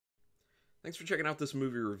Thanks for checking out this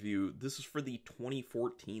movie review. This is for the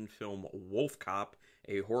 2014 film WolfCop,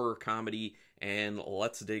 a horror comedy, and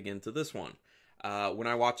let's dig into this one. When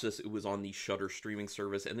I watched this, it was on the Shudder streaming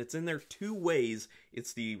service, and it's in there two ways.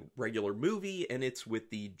 It's the regular movie, and it's with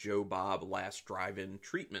the Joe Bob Last Drive-In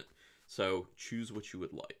treatment. So choose what you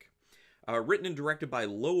would like. Written and directed by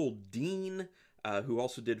Lowell Dean, who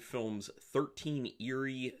also did films 13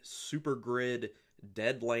 Eerie, Super Grid,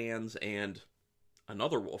 Deadlands, and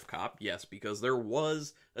another Wolf Cop, yes, because there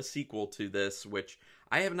was a sequel to this, which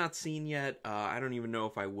I have not seen yet. I don't even know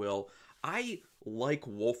if I will. I like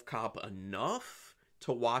Wolf Cop enough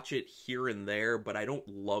to watch it here and there, but I don't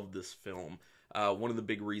love this film. One of the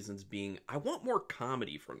big reasons being I want more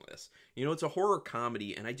comedy from this. You know, it's a horror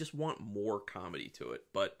comedy, and I just want more comedy to it,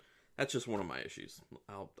 but that's just one of my issues.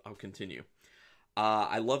 I'll continue.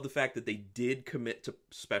 I love the fact that they did commit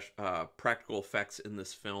to practical effects in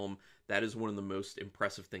this film. That is one of the most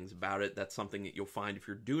impressive things about it. That's something that you'll find if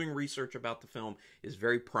you're doing research about the film is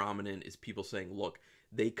very prominent, is people saying, look,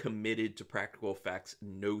 they committed to practical effects,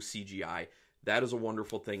 no CGI. That is a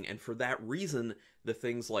wonderful thing, and for that reason, the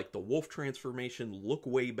things like the wolf transformation look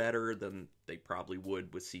way better than they probably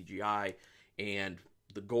would with CGI, and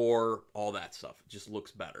the gore, all that stuff, it just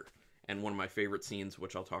looks better. And one of my favorite scenes,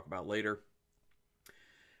 which I'll talk about later,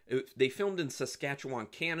 they filmed in Saskatchewan,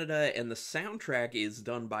 Canada, and the soundtrack is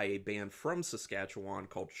done by a band from Saskatchewan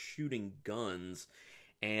called Shooting Guns.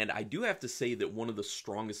 And I do have to say that one of the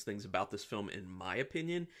strongest things about this film, in my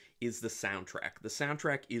opinion, is the soundtrack. The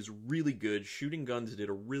soundtrack is really good. Shooting Guns did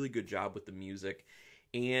a really good job with the music.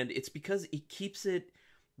 And it's because it keeps it,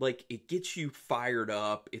 like, it gets you fired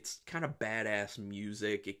up. It's kind of badass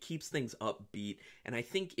music. It keeps things upbeat. And I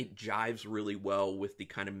think it jives really well with the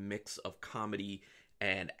kind of mix of comedy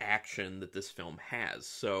and action that this film has.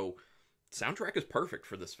 So, soundtrack is perfect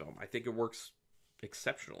for this film. I think it works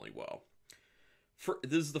exceptionally well.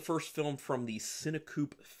 This is the first film from the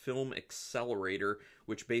Cinecoop Film Accelerator,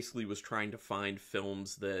 which basically was trying to find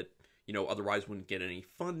films that, you know, otherwise wouldn't get any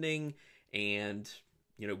funding and,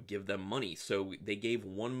 you know, give them money. So they gave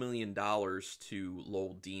 $1 million to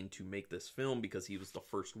Lowell Dean to make this film because he was the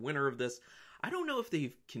first winner of this. I don't know if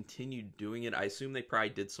they've continued doing it. I assume they probably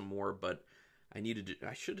did some more, but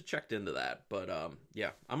I should have checked into that, but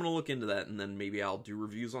yeah, I'm gonna look into that, and then maybe I'll do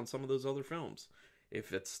reviews on some of those other films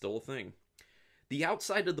if it's still a thing. The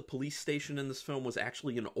outside of the police station in this film was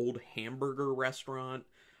actually an old hamburger restaurant,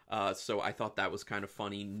 so I thought that was kind of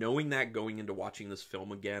funny. Knowing that going into watching this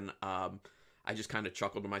film again, I just kind of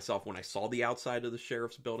chuckled to myself when I saw the outside of the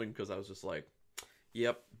sheriff's building, because I was just like,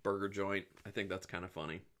 yep, burger joint. I think that's kind of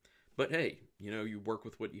funny. But hey, you know, you work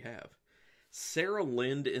with what you have. Sarah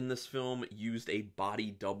Lind in this film used a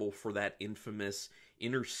body double for that infamous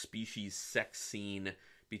interspecies sex scene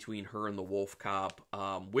between her and the wolf cop,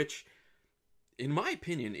 which, in my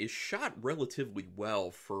opinion, is shot relatively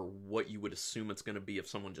well for what you would assume it's going to be if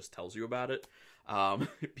someone just tells you about it.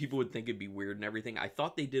 People would think it'd be weird and everything. I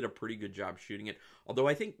thought they did a pretty good job shooting it, although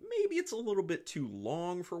I think maybe it's a little bit too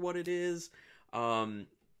long for what it is.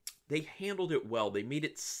 They handled it well. They made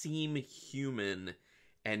it seem human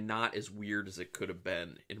and not as weird as it could have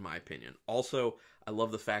been, in my opinion. Also, I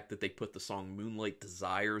love the fact that they put the song Moonlight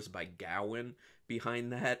Desires by Gowan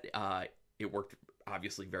behind that. It worked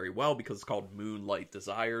obviously very well because it's called Moonlight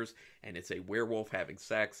Desires, and it's a werewolf having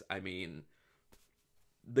sex. I mean,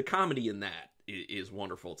 the comedy in that is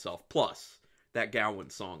wonderful itself. Plus, that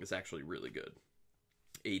Gowan song is actually really good.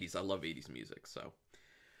 80s, I love 80s music, so.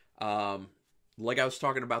 Like I was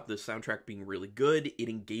talking about the soundtrack being really good, it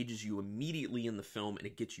engages you immediately in the film, and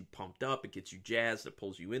it gets you pumped up, it gets you jazzed, it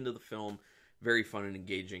pulls you into the film. Very fun and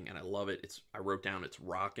engaging, and I love it. I wrote down it's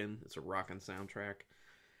rockin'. It's a rockin' soundtrack.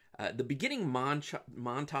 The beginning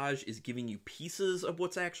montage is giving you pieces of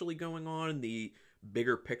what's actually going on in the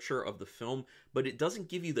bigger picture of the film, but it doesn't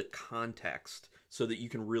give you the context so that you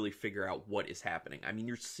can really figure out what is happening. I mean,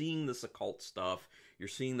 you're seeing this occult stuff, you're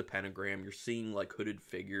seeing the pentagram, you're seeing, like, hooded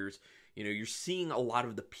figures. You know, you're seeing a lot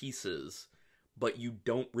of the pieces, but you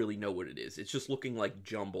don't really know what it is. It's just looking like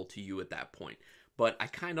jumble to you at that point. But I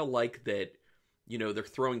kind of like that, you know, they're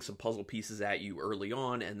throwing some puzzle pieces at you early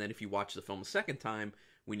on, and then if you watch the film a second time,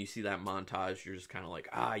 when you see that montage, you're just kind of like,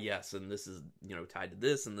 ah, yes, and this is, you know, tied to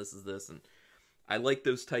this, and this is this. And I like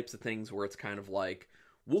those types of things where it's kind of like,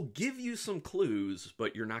 we'll give you some clues,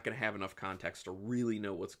 but you're not going to have enough context to really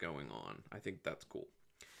know what's going on. I think that's cool.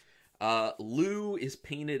 Lou is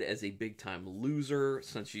painted as a big-time loser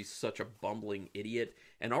since she's such a bumbling idiot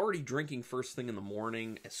and already drinking first thing in the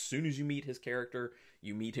morning. As soon as you meet his character,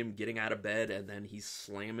 you meet him getting out of bed, and then he's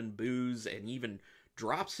slamming booze and even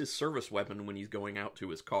drops his service weapon when he's going out to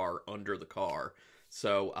his car under the car.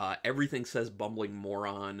 So everything says bumbling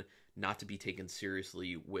moron, not to be taken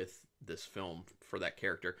seriously with this film for that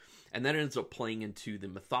character. And that ends up playing into the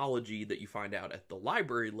mythology that you find out at the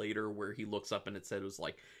library later, where he looks up and it said it was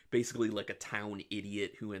like basically like a town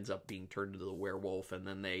idiot who ends up being turned into the werewolf, and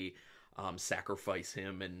then they sacrifice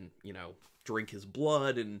him and, you know, drink his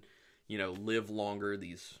blood and, you know, live longer,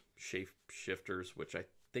 these shapeshifters, which I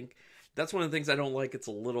think that's one of the things I don't like. It's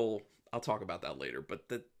a little, I'll talk about that later, but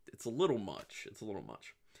it's a little much. It's a little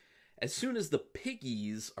much. As soon as the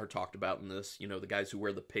piggies are talked about in this, you know, the guys who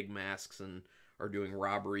wear the pig masks and are doing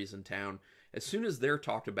robberies in town, as soon as they're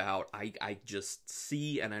talked about, I just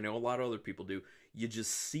see, and I know a lot of other people do, you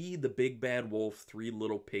just see the big bad wolf, three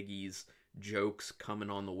little piggies jokes coming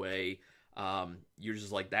on the way. You're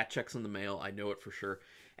just like, that checks in the mail. I know it for sure.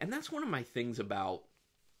 And that's one of my things about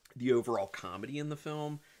the overall comedy in the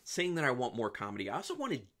film. Saying that I want more comedy, I also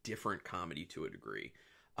wanted different comedy to a degree.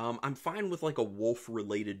 I'm fine with like a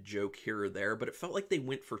wolf-related joke here or there, but it felt like they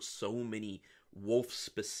went for so many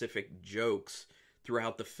wolf-specific jokes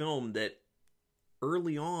throughout the film that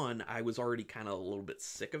early on I was already kind of a little bit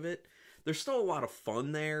sick of it. There's still a lot of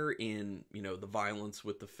fun there in, you know, the violence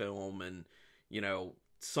with the film and, you know,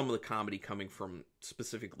 some of the comedy coming from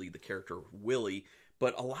specifically the character Willie,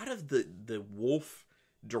 but a lot of the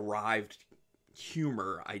wolf-derived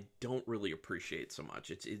humor I don't really appreciate so much.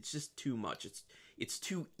 It's just too much. It's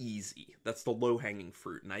too easy. That's the low-hanging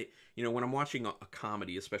fruit. And you know, when I'm watching a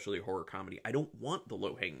comedy, especially a horror comedy, I don't want the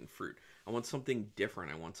low-hanging fruit. I want something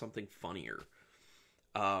different. I want something funnier.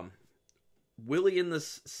 Willie in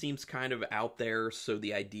this seems kind of out there, so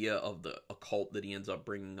the idea of the occult that he ends up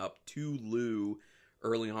bringing up to Lou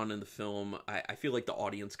early on in the film, I feel like the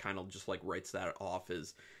audience kind of just like writes that off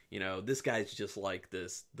as, you know, this guy's just like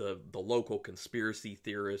this, the local conspiracy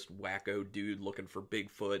theorist, wacko dude looking for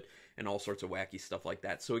Bigfoot and all sorts of wacky stuff like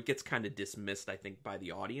that. So it gets kind of dismissed, I think, by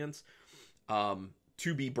the audience,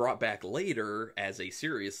 to be brought back later as a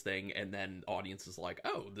serious thing. And then audience is like,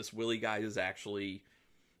 oh, this Willie guy is actually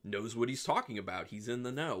knows what he's talking about. He's in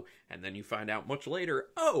the know. And then you find out much later,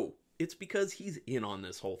 oh, it's because he's in on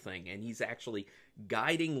this whole thing. And he's actually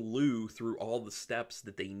guiding Lou through all the steps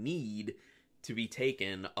that they need to be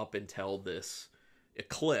taken up until this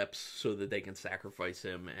eclipse so that they can sacrifice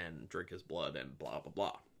him and drink his blood and blah, blah,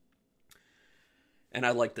 blah. And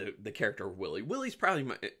I like the character of Willie. Willie's probably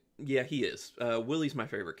my... Yeah, he is. Willie's my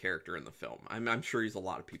favorite character in the film. I'm sure he's a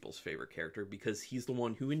lot of people's favorite character because he's the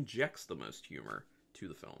one who injects the most humor to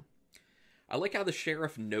the film. I like how the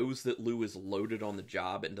sheriff knows that Lou is loaded on the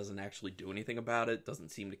job and doesn't actually do anything about it,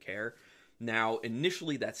 doesn't seem to care. Now,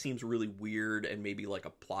 initially that seems really weird and maybe like a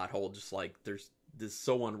plot hole, just like this is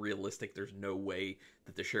so unrealistic, there's no way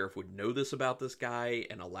that the sheriff would know this about this guy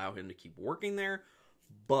and allow him to keep working there.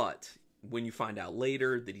 But when you find out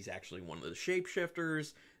later that he's actually one of the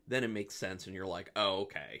shapeshifters, then it makes sense and you're like, oh,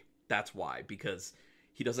 okay, that's why, because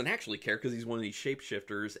he doesn't actually care because he's one of these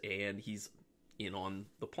shapeshifters and he's in on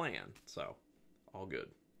the plan. So, all good.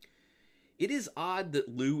 It is odd that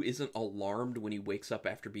Lou isn't alarmed when he wakes up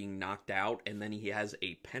after being knocked out and then he has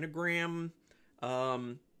a pentagram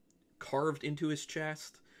carved into his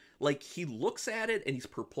chest. Like, he looks at it and he's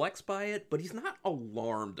perplexed by it, but he's not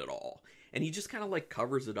alarmed at all. And he just kind of like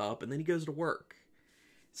covers it up and then he goes to work.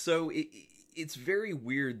 So it's very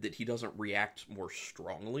weird that he doesn't react more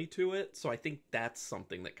strongly to it. So I think that's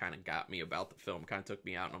something that kind of got me about the film, kind of took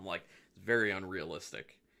me out, and I'm like, it's very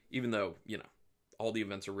unrealistic. Even though, you know, all the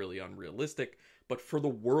events are really unrealistic, but for the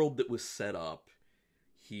world that was set up,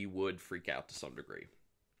 he would freak out to some degree.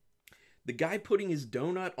 The guy putting his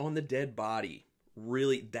donut on the dead body,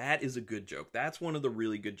 really, that is a good joke. That's one of the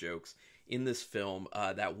really good jokes in this film.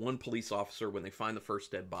 That one police officer, when they find the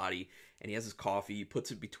first dead body, and he has his coffee, he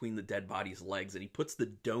puts it between the dead body's legs, and he puts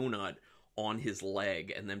the donut on his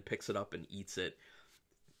leg, and then picks it up and eats it.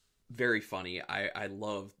 Very funny. I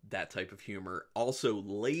love that type of humor. Also,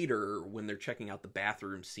 later, when they're checking out the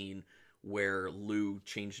bathroom scene where Lou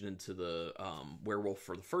changed into the werewolf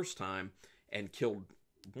for the first time and killed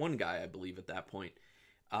one guy, I believe, at that point,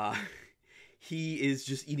 he is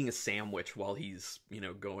just eating a sandwich while he's, you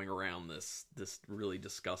know, going around this really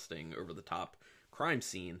disgusting, over-the-top crime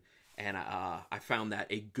scene. And I found that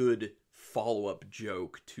a good follow-up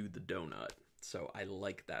joke to the donut. So I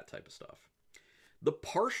like that type of stuff. The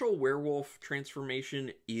partial werewolf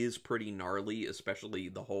transformation is pretty gnarly, especially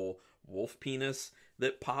the whole wolf penis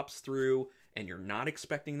that pops through, and you're not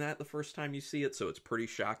expecting that the first time you see it, so it's pretty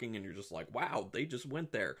shocking, and you're just like, wow, they just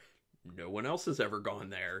went there. No one else has ever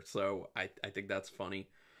gone there, so I think that's funny.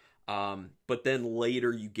 But then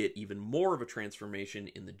later you get even more of a transformation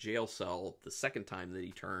in the jail cell the second time that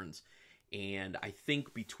he turns, And I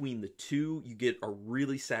think between the two, you get a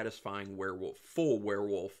really satisfying full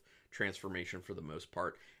werewolf transformation for the most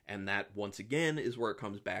part. And that, once again, is where it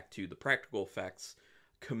comes back to the practical effects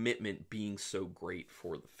commitment being so great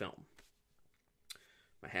for the film.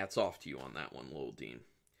 My hat's off to you on that one, Lowell Dean.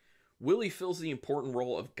 Willie fills the important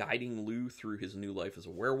role of guiding Lou through his new life as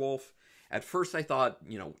a werewolf. At first I thought,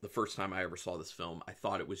 the first time I ever saw this film, I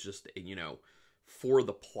thought it was just, for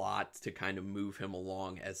the plot to kind of move him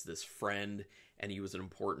along as this friend, and he was an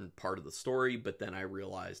important part of the story, but then I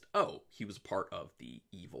realized, oh, he was part of the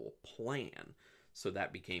evil plan. So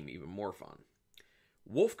that became even more fun.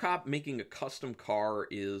 WolfCop making a custom car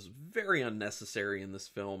is very unnecessary in this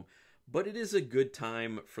film, but it is a good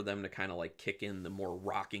time for them to kind of like kick in the more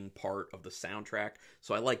rocking part of the soundtrack.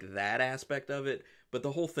 So I like that aspect of it, but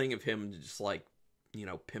the whole thing of him just like,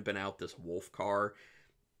 pimping out this wolf car,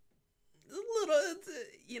 a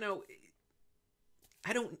little,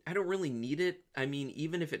 I don't really need it. I mean,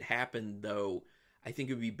 even if it happened though, I think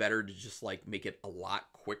it would be better to just like make it a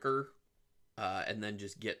lot quicker. And then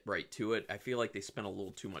just get right to it. I feel like they spent a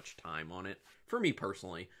little too much time on it, for me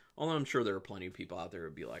personally. Although I'm sure there are plenty of people out there who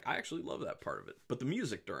would be like, I actually love that part of it. But the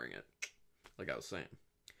music during it, like I was saying.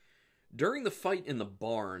 During the fight in the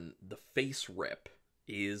barn, the face rip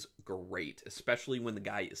is great. Especially when the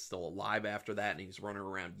guy is still alive after that and he's running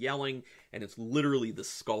around yelling. And it's literally the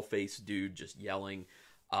skull face dude just yelling.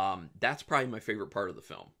 That's probably my favorite part of the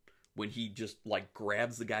film. When he just like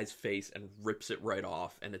grabs the guy's face and rips it right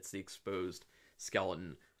off and it's the exposed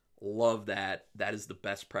skeleton. Love that. That is the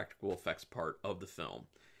best practical effects part of the film.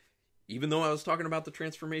 Even though I was talking about the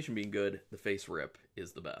transformation being good, the face rip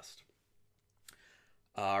is the best.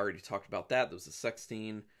 I already talked about that. There was a sex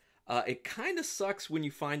scene. It kind of sucks when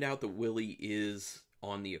you find out that Willie is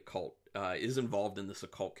on the occult, is involved in this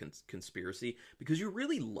occult conspiracy, because you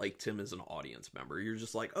really liked him as an audience member. You're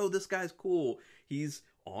just like, oh, this guy's cool. He's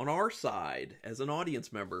on our side as an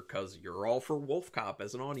audience member, because you're all for WolfCop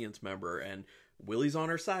as an audience member, and Willie's on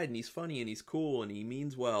our side, and he's funny, and he's cool, and he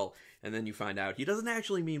means well. And then you find out he doesn't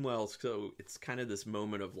actually mean well, so it's kind of this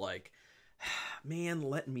moment of like, man,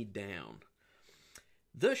 let me down.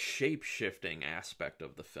 The shape-shifting aspect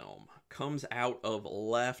of the film comes out of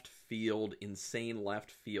left field, insane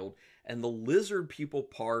left field, and the lizard people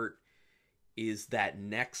part is that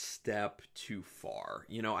next step too far.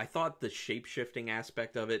 I thought the shape-shifting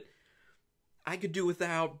aspect of it, I could do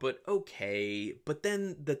without, but okay. But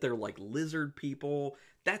then that they're like lizard people,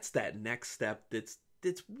 that's that next step that's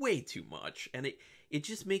way too much. And it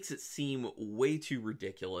just makes it seem way too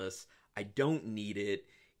ridiculous. I don't need it.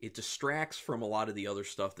 It distracts from a lot of the other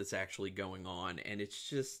stuff that's actually going on, and it's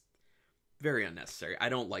just very unnecessary. I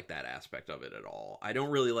don't like that aspect of it at all. I don't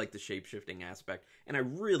really like the shape-shifting aspect, and I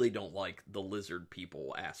really don't like the lizard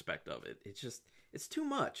people aspect of it. It's too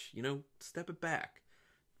much, step it back.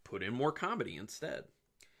 Put in more comedy instead.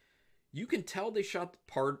 You can tell they shot the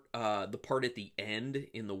part at the end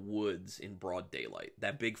in the woods in broad daylight.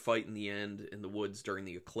 That big fight in the end in the woods during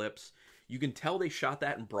the eclipse. You can tell they shot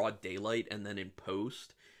that in broad daylight, and then in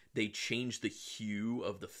post, they changed the hue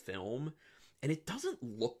of the film, and it doesn't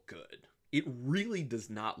look good. It really does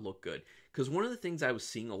not look good. Because one of the things I was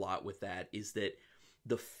seeing a lot with that is that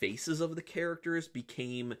the faces of the characters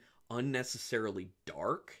became unnecessarily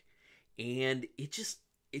dark, and it just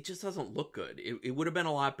doesn't look good. It would have been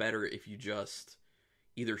a lot better if you just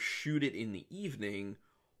either shoot it in the evening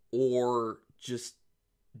or just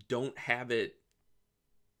don't have it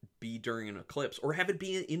be during an eclipse, or have it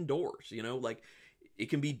be indoors, like it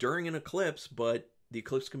can be during an eclipse, but the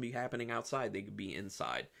eclipse can be happening outside. They could be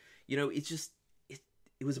inside. It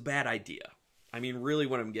was a bad idea. I mean, really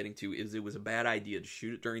what I'm getting to is it was a bad idea to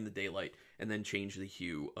shoot it during the daylight and then change the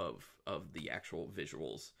hue of the actual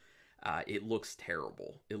visuals. It looks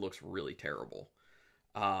terrible. It looks really terrible.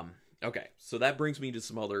 Okay, so that brings me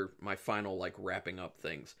to my final, like, wrapping up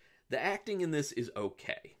things. The acting in this is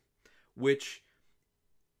okay, which,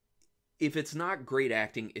 if it's not great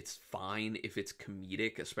acting, it's fine if it's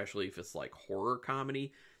comedic, especially if it's, like, horror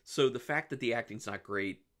comedy. So the fact that the acting's not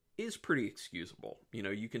great is pretty excusable.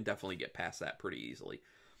 You can definitely get past that pretty easily.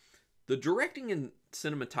 The directing and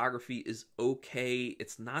cinematography is okay.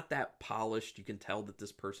 It's not that polished. You can tell that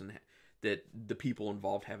that the people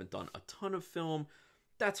involved haven't done a ton of film.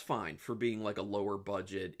 That's fine for being like a lower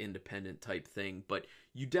budget, independent type thing. But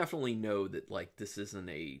you definitely know that like this isn't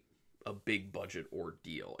a big budget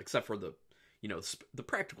ordeal, except for the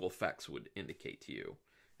practical effects would indicate to you.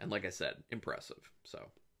 And like I said, impressive. So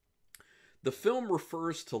the film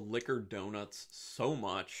refers to liquor donuts so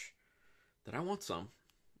much that I want some.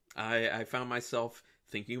 I found myself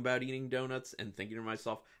thinking about eating donuts and thinking to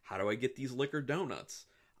myself, how do I get these liquor donuts?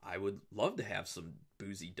 I would love to have some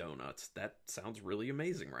boozy donuts. That sounds really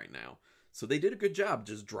amazing right now. So they did a good job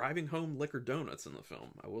just driving home liquor donuts in the film.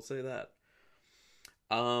 I will say that.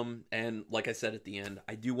 And like I said at the end,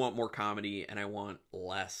 I do want more comedy and I want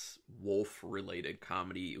less wolf related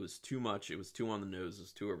comedy. It was too much. It was too on the nose. It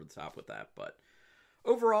was too over the top with that. But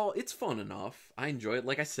overall, it's fun enough. I enjoy it.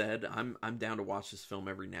 Like I said, I'm down to watch this film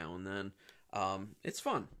every now and then. It's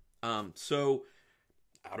fun. So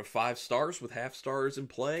out of 5 stars with half stars in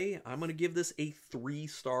play, I'm going to give this a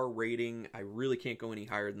 3-star rating. I really can't go any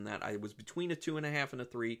higher than that. I was between a 2.5 and a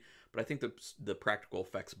 3, but I think the practical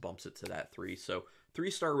effects bumps it to that 3. So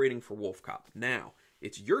 3-star rating for WolfCop. Now,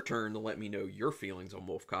 it's your turn to let me know your feelings on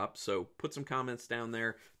WolfCop. So put some comments down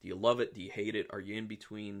there. Do you love it? Do you hate it? Are you in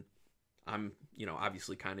between? I'm,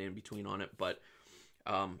 obviously kind of in between on it, but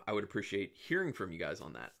I would appreciate hearing from you guys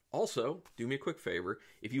on that. Also, do me a quick favor.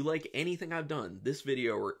 If you like anything I've done, this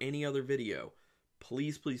video or any other video,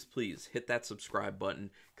 please, please, please hit that subscribe button,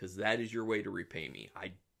 because that is your way to repay me.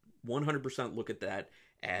 I 100% look at that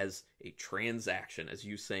as a transaction, as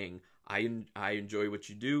you saying, I enjoy what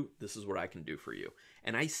you do. This is what I can do for you.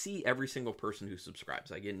 And I see every single person who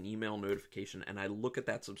subscribes. I get an email notification, and I look at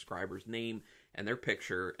that subscriber's name and their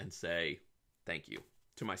picture and say, thank you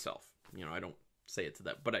to myself. I don't say it to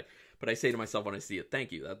them, but I say to myself when I see it,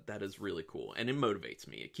 thank you. That is really cool, and it motivates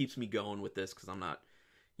me. It keeps me going with this, because I'm not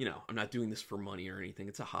doing this for money or anything.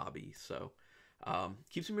 It's a hobby, so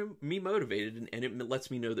keeps me motivated, and it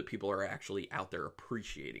lets me know that people are actually out there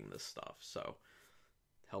appreciating this stuff. So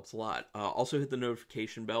it helps a lot. Also hit the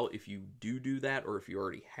notification bell if you do that, or if you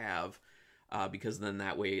already have, because then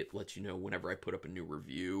that way it lets you know whenever I put up a new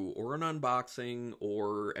review or an unboxing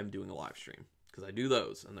or am doing a live stream, because I do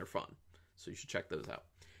those and they're fun. So you should check those out.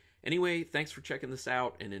 Anyway, thanks for checking this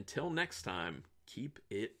out, and until next time, keep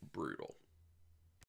it brutal.